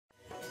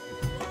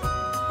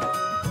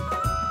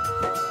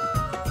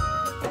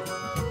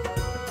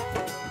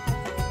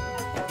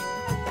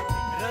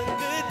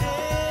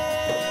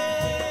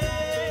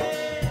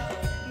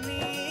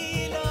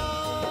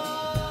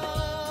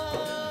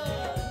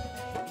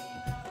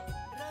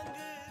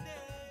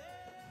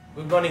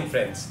Good morning,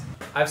 friends.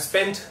 I've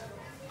spent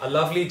a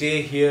lovely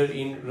day here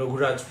in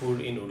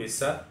Raghurajpur in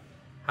Odisha,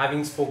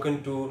 having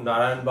spoken to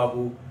Narayan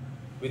Babu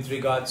with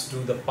regards to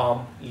the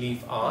palm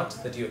leaf art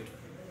that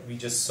we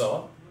just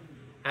saw,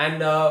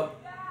 and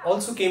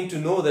also came to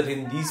know that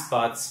in these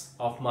parts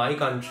of my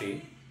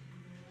country,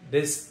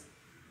 there's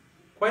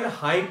quite a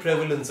high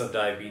prevalence of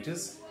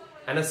diabetes,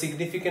 and a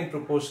significant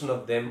proportion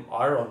of them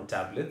are on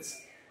tablets.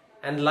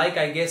 And like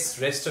I guess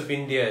rest of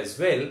India as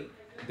well,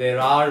 there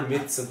are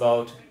myths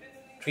about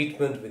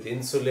treatment with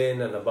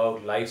insulin and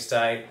about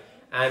lifestyle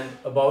and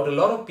about a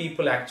lot of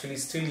people actually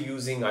still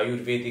using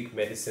Ayurvedic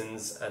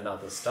medicines and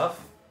other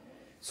stuff.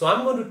 So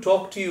I'm going to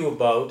talk to you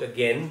about,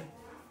 again,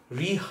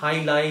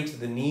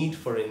 re-highlight the need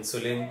for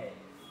insulin,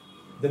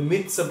 the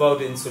myths about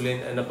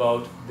insulin and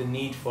about the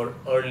need for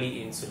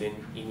early insulin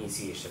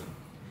initiation.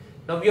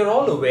 Now we are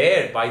all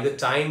aware by the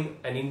time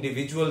an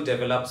individual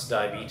develops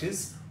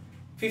diabetes,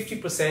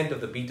 50% of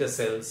the beta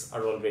cells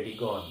are already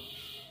gone.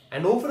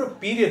 And over a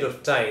period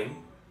of time,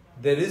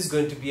 there is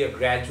going to be a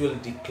gradual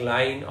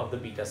decline of the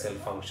beta cell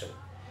function.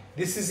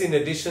 This is in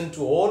addition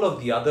to all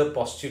of the other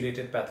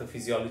postulated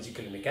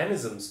pathophysiological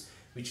mechanisms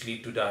which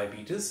lead to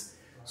diabetes.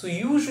 So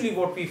usually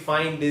what we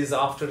find is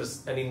after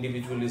an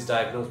individual is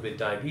diagnosed with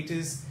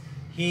diabetes,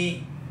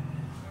 he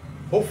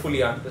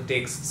hopefully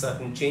undertakes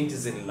certain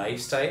changes in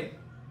lifestyle,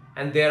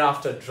 and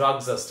thereafter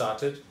drugs are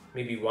started,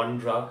 maybe one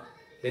drug,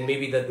 then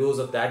maybe the dose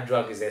of that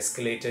drug is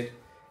escalated,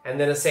 and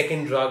then a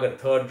second drug, a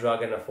third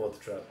drug, and a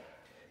fourth drug.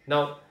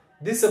 Now,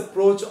 this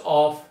approach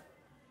of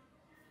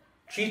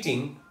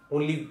treating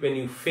only when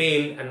you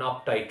fail and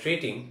up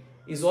titrating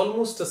is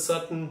almost a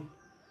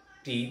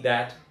certainty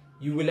that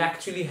you will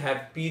actually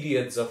have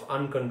periods of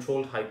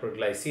uncontrolled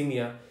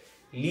hyperglycemia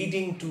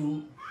leading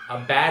to a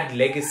bad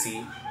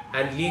legacy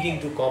and leading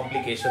to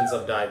complications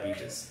of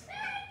diabetes.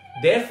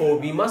 Therefore,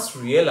 we must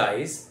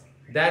realize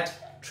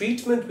that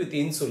treatment with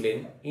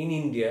insulin in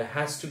India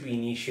has to be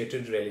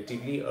initiated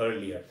relatively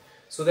earlier,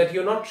 so that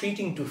you're not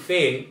treating to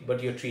fail,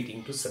 but you're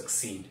treating to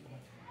succeed.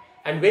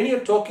 And when you're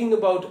talking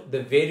about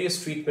the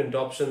various treatment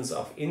options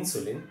of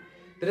insulin,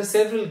 there are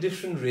several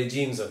different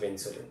regimes of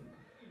insulin.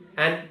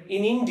 And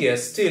in India,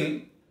 still,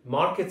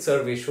 market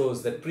survey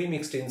shows that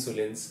premixed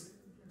insulins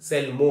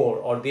sell more,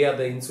 or they are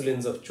the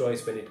insulins of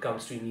choice when it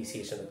comes to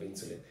initiation of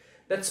insulin.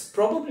 That's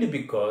probably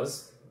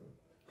because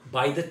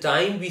by the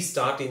time we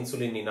start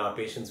insulin in our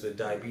patients with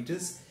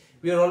diabetes,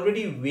 we are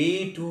already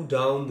way too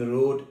down the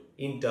road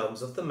in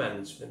terms of the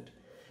management.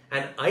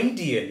 And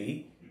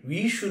ideally,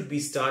 we should be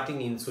starting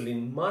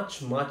insulin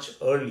much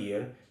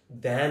earlier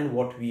than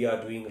what we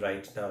are doing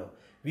right now.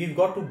 We've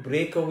got to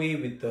break away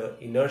with the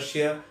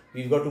inertia,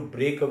 we've got to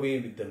break away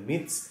with the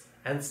myths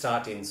and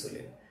start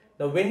insulin.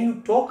 Now, when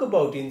you talk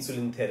about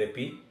insulin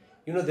therapy,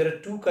 there are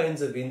two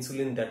kinds of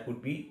insulin that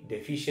would be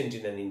deficient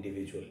in an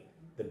individual: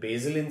 the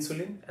basal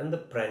insulin and the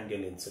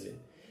prandial insulin.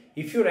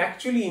 If you're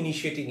actually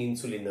initiating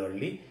insulin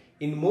early,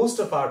 in most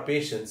of our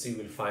patients, you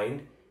will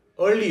find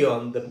early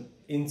on the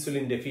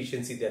insulin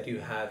deficiency that you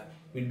have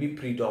will be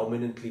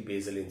predominantly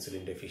basal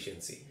insulin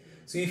deficiency.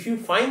 So if you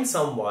find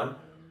someone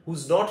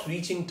who's not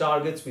reaching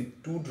targets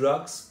with 2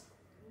 drugs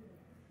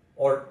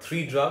or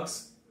 3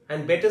 drugs,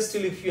 and better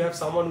still if you have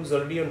someone who's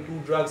already on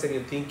 2 drugs and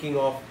you're thinking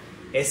of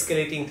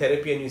escalating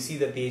therapy and you see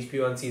that the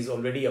HbA1c is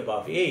already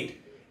above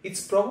 8,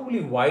 it's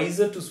probably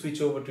wiser to switch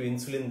over to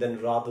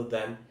insulin rather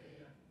than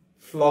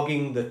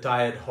flogging the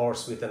tired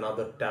horse with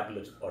another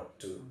tablet or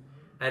 2.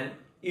 And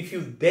if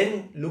you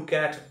then look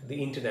at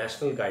the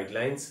international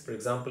guidelines, for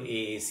example,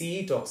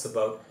 AACE talks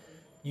about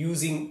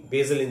using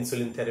basal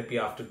insulin therapy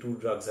after 2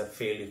 drugs have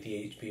failed if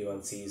the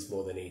HbA1c is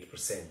more than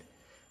 8%.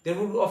 There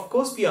would of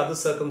course be other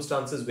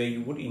circumstances where you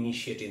would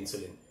initiate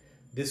insulin.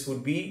 This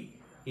would be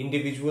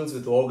individuals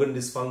with organ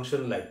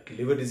dysfunction like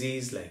liver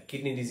disease, like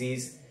kidney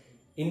disease,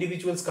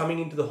 individuals coming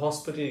into the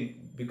hospital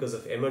because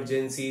of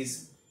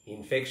emergencies,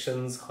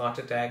 infections, heart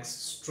attacks,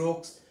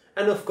 strokes,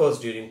 and of course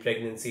during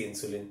pregnancy,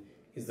 insulin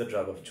is the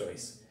drug of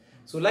choice.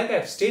 So like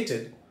I've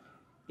stated,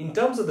 in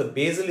terms of the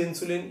basal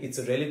insulin, it's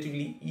a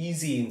relatively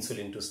easy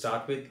insulin to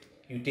start with.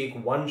 You take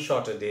 1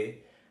 shot a day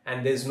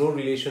and there's no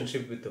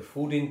relationship with the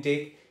food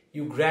intake.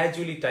 You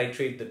gradually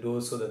titrate the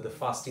dose so that the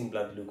fasting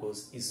blood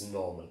glucose is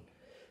normal.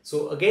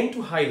 So again,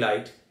 to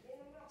highlight,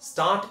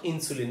 start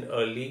insulin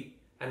early,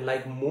 and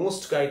like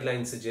most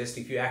guidelines suggest,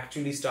 if you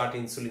actually start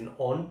insulin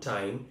on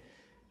time,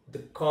 the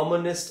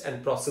commonest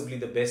and possibly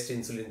the best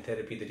insulin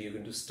therapy that you're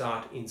going to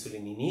start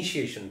insulin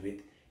initiation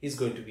with is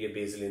going to be a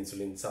basal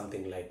insulin,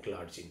 something like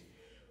glargine.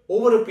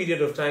 Over a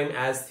period of time,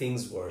 as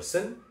things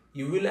worsen,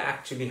 you will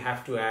actually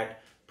have to add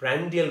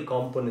prandial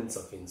components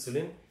of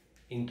insulin,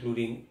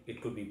 including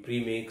it could be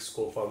premix,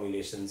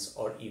 co-formulations,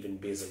 or even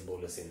basal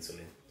bolus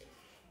insulin.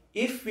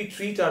 If we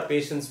treat our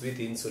patients with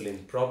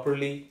insulin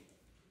properly,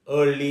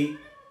 early,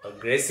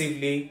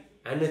 aggressively,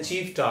 and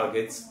achieve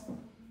targets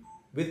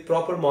with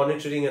proper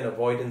monitoring and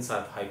avoidance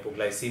of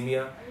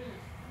hypoglycemia,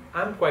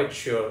 I'm quite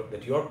sure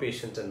that your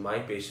patient and my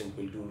patient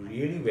will do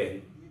really well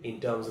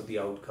in terms of the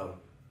outcome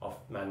of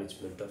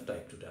management of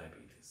type 2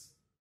 diabetes.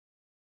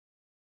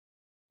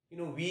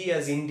 We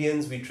as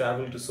Indians, we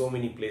travel to so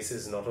many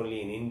places, not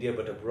only in India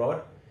but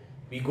abroad.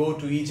 We go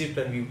to Egypt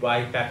and we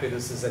buy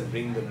papyruses and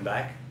bring them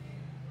back.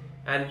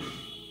 And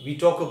we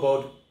talk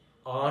about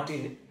art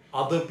in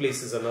other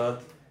places on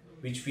earth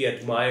which we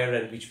admire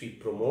and which we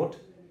promote.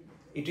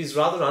 It is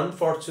rather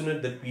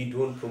unfortunate that we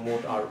don't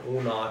promote our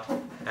own art,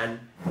 and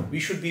we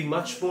should be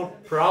much more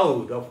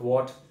proud of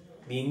what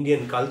the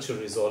Indian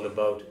culture is all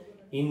about,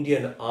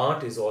 Indian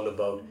art is all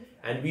about,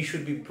 and we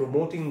should be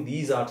promoting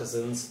these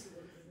artisans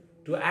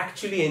to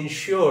actually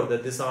ensure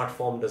that this art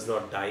form does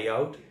not die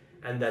out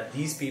and that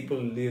these people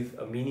live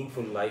a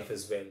meaningful life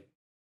as well.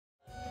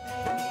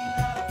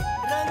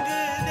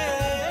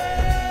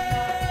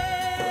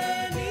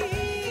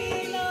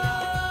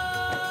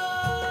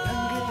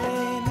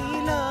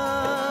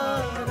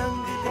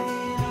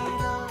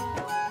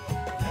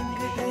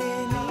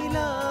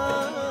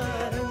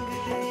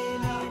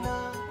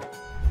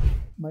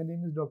 My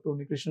name is Dr.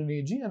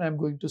 Unnikrishnan and I'm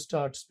going to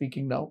start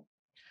speaking now.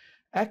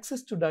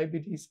 Access to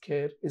diabetes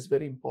care is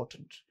very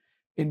important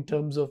in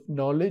terms of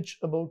knowledge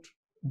about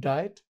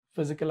diet,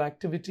 physical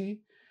activity,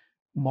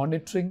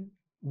 monitoring,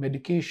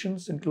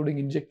 medications, including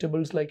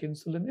injectables like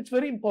insulin. It's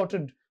very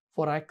important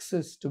for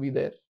access to be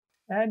there.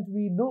 And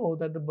we know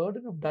that the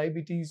burden of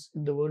diabetes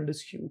in the world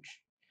is huge.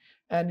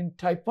 And in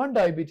type 1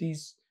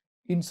 diabetes,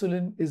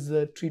 insulin is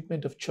the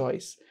treatment of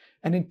choice.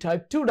 And in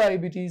type 2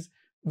 diabetes,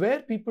 where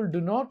people do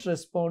not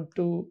respond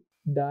to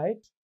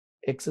diet,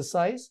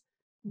 exercise,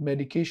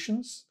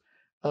 medications,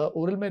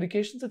 oral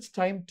medications, it's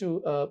time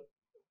to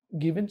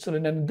give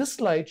insulin. And this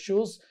slide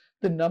shows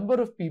the number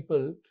of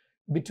people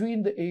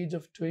between the age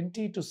of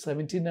 20 to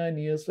 79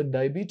 years with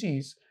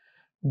diabetes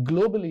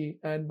globally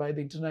and by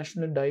the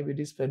International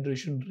Diabetes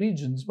Federation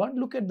regions. One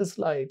look at the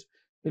slide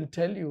will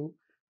tell you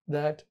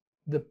that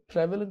the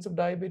prevalence of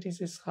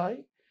diabetes is high,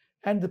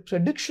 and the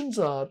predictions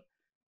are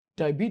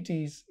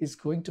diabetes is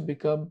going to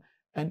become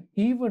an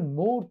even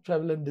more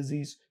prevalent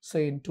disease,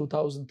 say in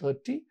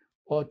 2030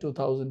 or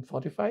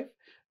 2045.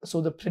 So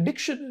the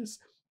prediction is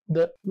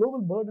the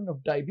global burden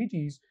of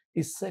diabetes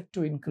is set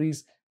to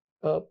increase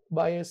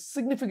by a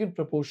significant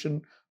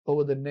proportion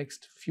over the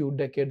next few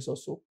decades or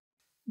so.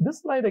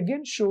 This slide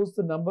again shows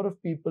the number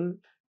of people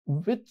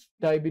with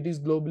diabetes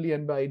globally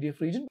and by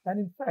IDF region. And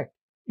in fact,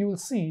 you will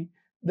see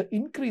the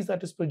increase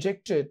that is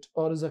projected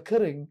or is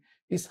occurring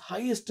is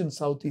highest in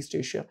Southeast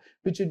Asia,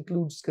 which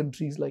includes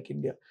countries like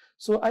India.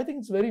 So I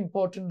think it's very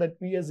important that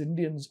we as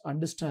Indians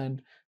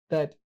understand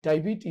that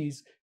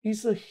diabetes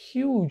is a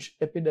huge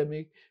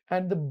epidemic,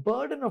 and the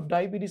burden of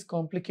diabetes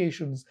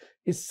complications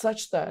is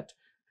such that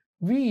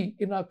we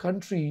in our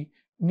country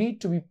need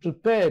to be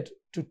prepared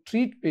to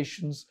treat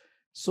patients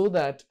so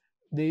that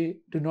they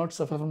do not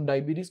suffer from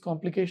diabetes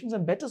complications.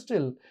 And better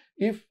still,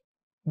 if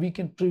we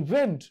can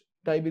prevent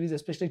diabetes,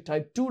 especially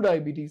type 2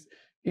 diabetes,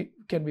 it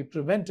can be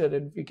prevented,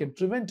 and we can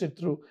prevent it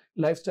through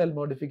lifestyle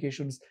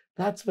modifications.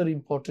 That's very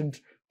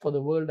important for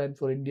the world and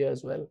for India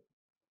as well.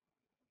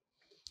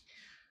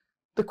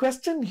 The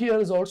question here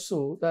is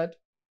also that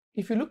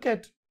if you look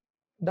at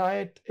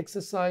diet,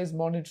 exercise,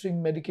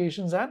 monitoring,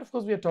 medications, and of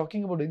course we are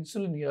talking about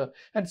insulin here,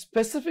 and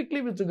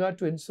specifically with regard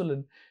to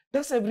insulin,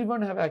 does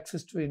everyone have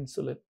access to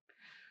insulin?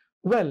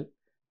 Well,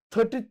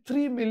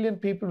 33 million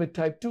people with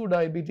type 2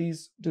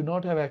 diabetes do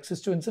not have access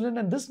to insulin,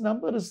 and this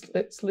number is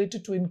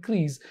slated to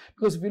increase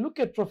because if you look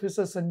at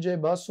Professor Sanjay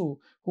Basu,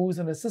 who is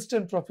an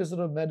assistant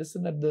professor of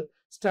medicine at the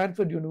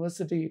Stanford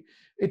University,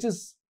 it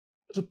is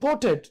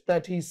reported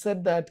that he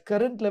said that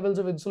current levels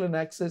of insulin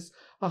access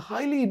are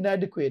highly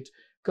inadequate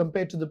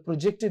compared to the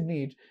projected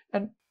need.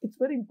 And it's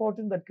very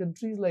important that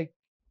countries like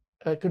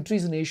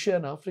countries in Asia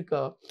and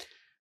Africa,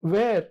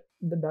 where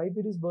the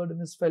diabetes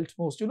burden is felt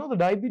most. The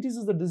diabetes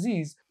is a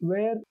disease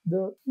where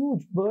the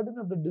huge burden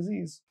of the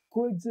disease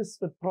coexists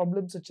with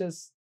problems such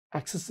as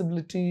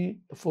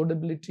accessibility,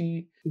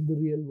 affordability in the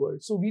real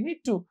world. So we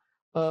need to,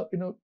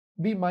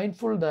 be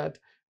mindful that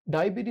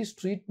diabetes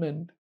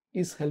treatment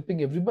is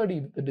helping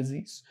everybody with the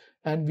disease,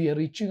 and we are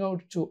reaching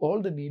out to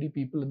all the needy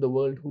people in the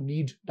world who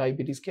need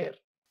diabetes care.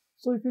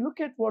 So if you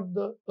look at what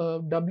the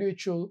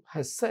WHO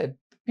has said,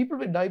 people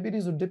with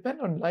diabetes who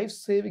depend on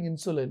life-saving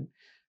insulin,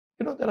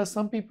 there are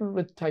some people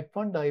with type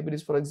 1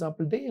 diabetes, for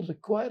example, they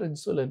require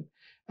insulin.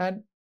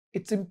 And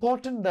it's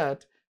important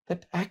that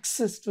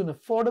access to an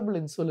affordable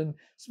insulin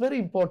is very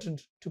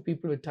important to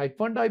people with type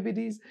 1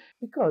 diabetes,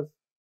 because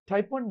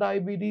type 1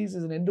 diabetes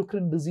is an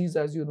endocrine disease,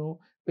 as you know,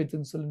 with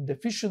insulin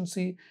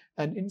deficiency,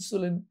 and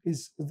insulin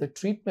is the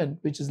treatment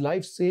which is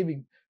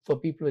life-saving for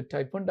people with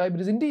type 1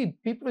 diabetes.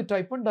 Indeed, people with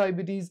type 1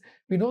 diabetes,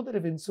 we know that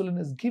if insulin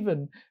is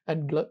given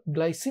and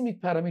glycemic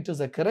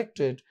parameters are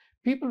corrected,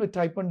 people with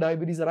type 1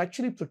 diabetes are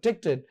actually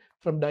protected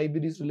from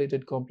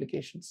diabetes-related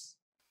complications.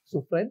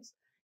 So friends,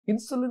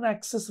 insulin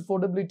access,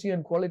 affordability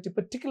and quality,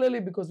 particularly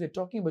because we're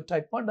talking about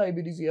type 1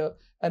 diabetes here,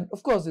 and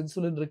of course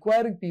insulin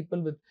requiring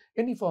people with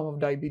any form of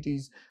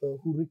diabetes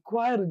who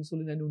require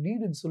insulin and who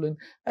need insulin,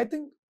 I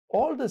think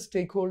all the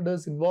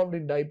stakeholders involved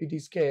in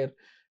diabetes care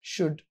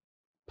should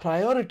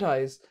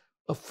prioritize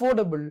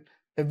affordable,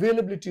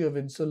 availability of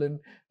insulin,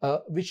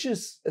 which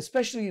is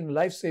especially in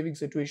life-saving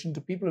situation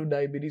to people with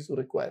diabetes who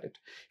require it.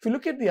 If you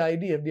look at the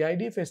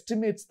IDF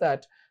estimates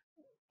that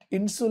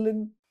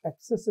insulin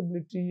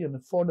accessibility and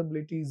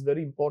affordability is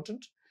very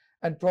important,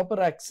 and proper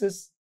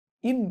access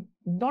in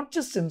not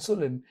just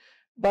insulin,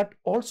 but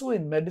also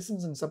in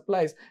medicines and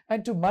supplies.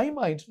 And to my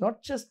mind,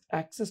 not just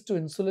access to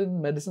insulin,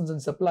 medicines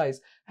and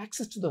supplies,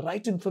 access to the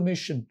right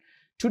information.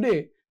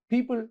 Today,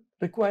 people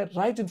require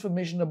right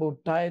information about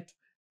diet,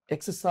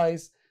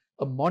 exercise,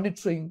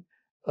 monitoring,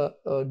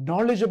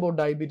 knowledge about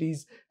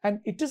diabetes. And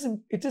it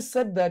is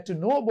said that to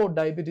know about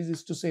diabetes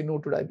is to say no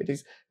to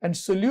diabetes. And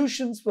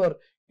solutions for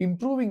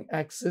improving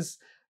access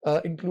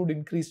include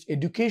increased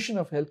education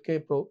of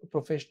healthcare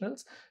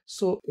professionals.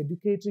 So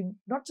educating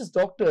not just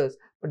doctors,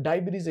 but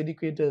diabetes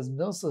educators,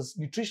 nurses,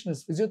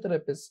 nutritionists,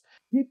 physiotherapists,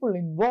 people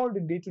involved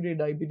in day-to-day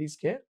diabetes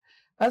care,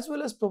 as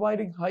well as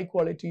providing high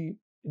quality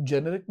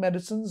generic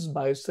medicines,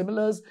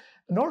 biosimilars,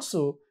 and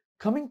also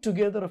coming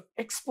together of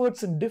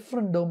experts in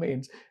different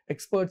domains,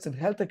 experts in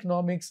health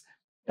economics,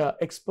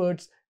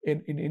 experts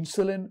in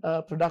insulin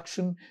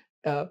production,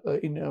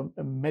 in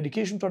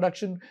medication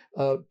production,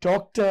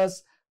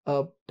 doctors,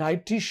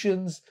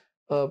 dietitians,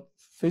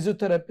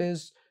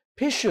 physiotherapists,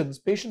 patients,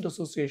 patient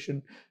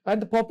association,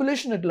 and the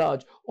population at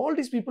large. All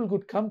these people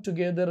could come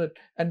together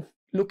and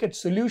look at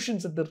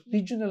solutions at the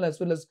regional as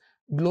well as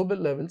global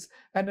levels,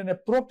 and an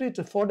appropriate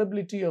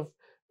affordability of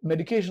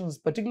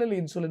medications, particularly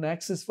insulin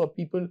access for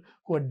people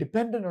who are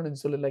dependent on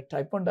insulin, like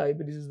type 1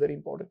 diabetes, is very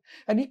important.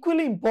 And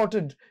equally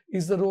important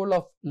is the role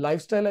of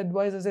lifestyle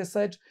advice, as I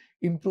said,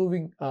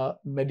 improving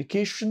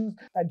medication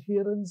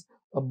adherence,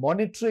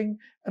 monitoring,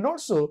 and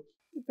also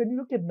when you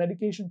look at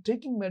medication,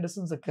 taking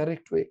medicines the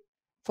correct way.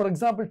 For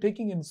example,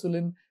 taking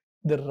insulin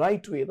the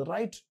right way, the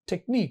right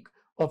technique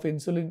of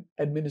insulin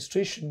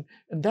administration,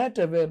 and that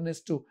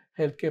awareness to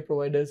healthcare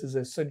providers is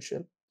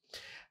essential.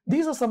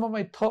 These are some of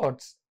my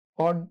thoughts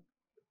on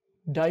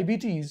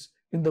diabetes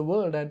in the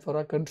world and for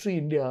our country,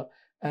 India,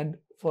 and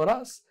for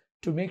us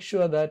to make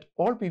sure that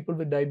all people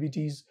with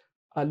diabetes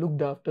are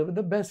looked after with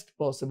the best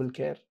possible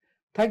care.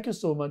 Thank you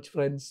so much,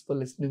 friends, for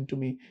listening to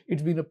me.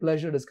 It's been a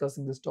pleasure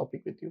discussing this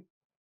topic with you.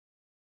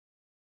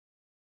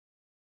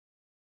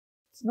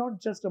 It's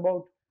not just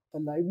about a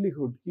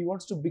livelihood. He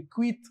wants to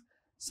bequeath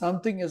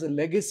something as a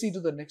legacy to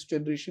the next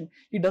generation.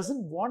 He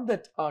doesn't want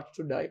that art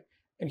to die,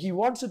 and he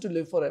wants it to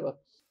live forever.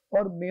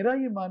 और मेरा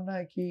ये मानना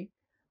है कि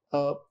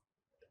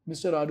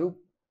mister आरूप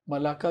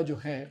Malacca जो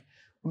हैं,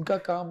 उनका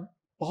काम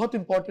बहुत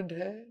इम्पोर्टेंट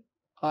है,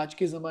 आज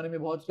के ज़माने में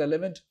बहुत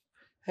रेलेवेंट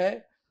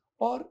है,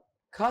 और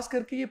खास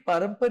करके ये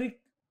पारंपरिक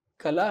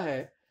कला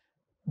है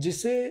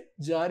जिसे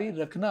जारी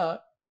रखना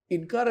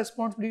इनका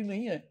रेस्पॉन्सिबिलिटी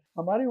नहीं है,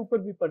 हमारे ऊपर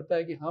भी पड़ता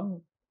है कि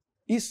हम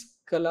इस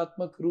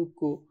कलात्मक रूप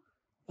को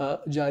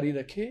जारी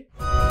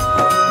रखें।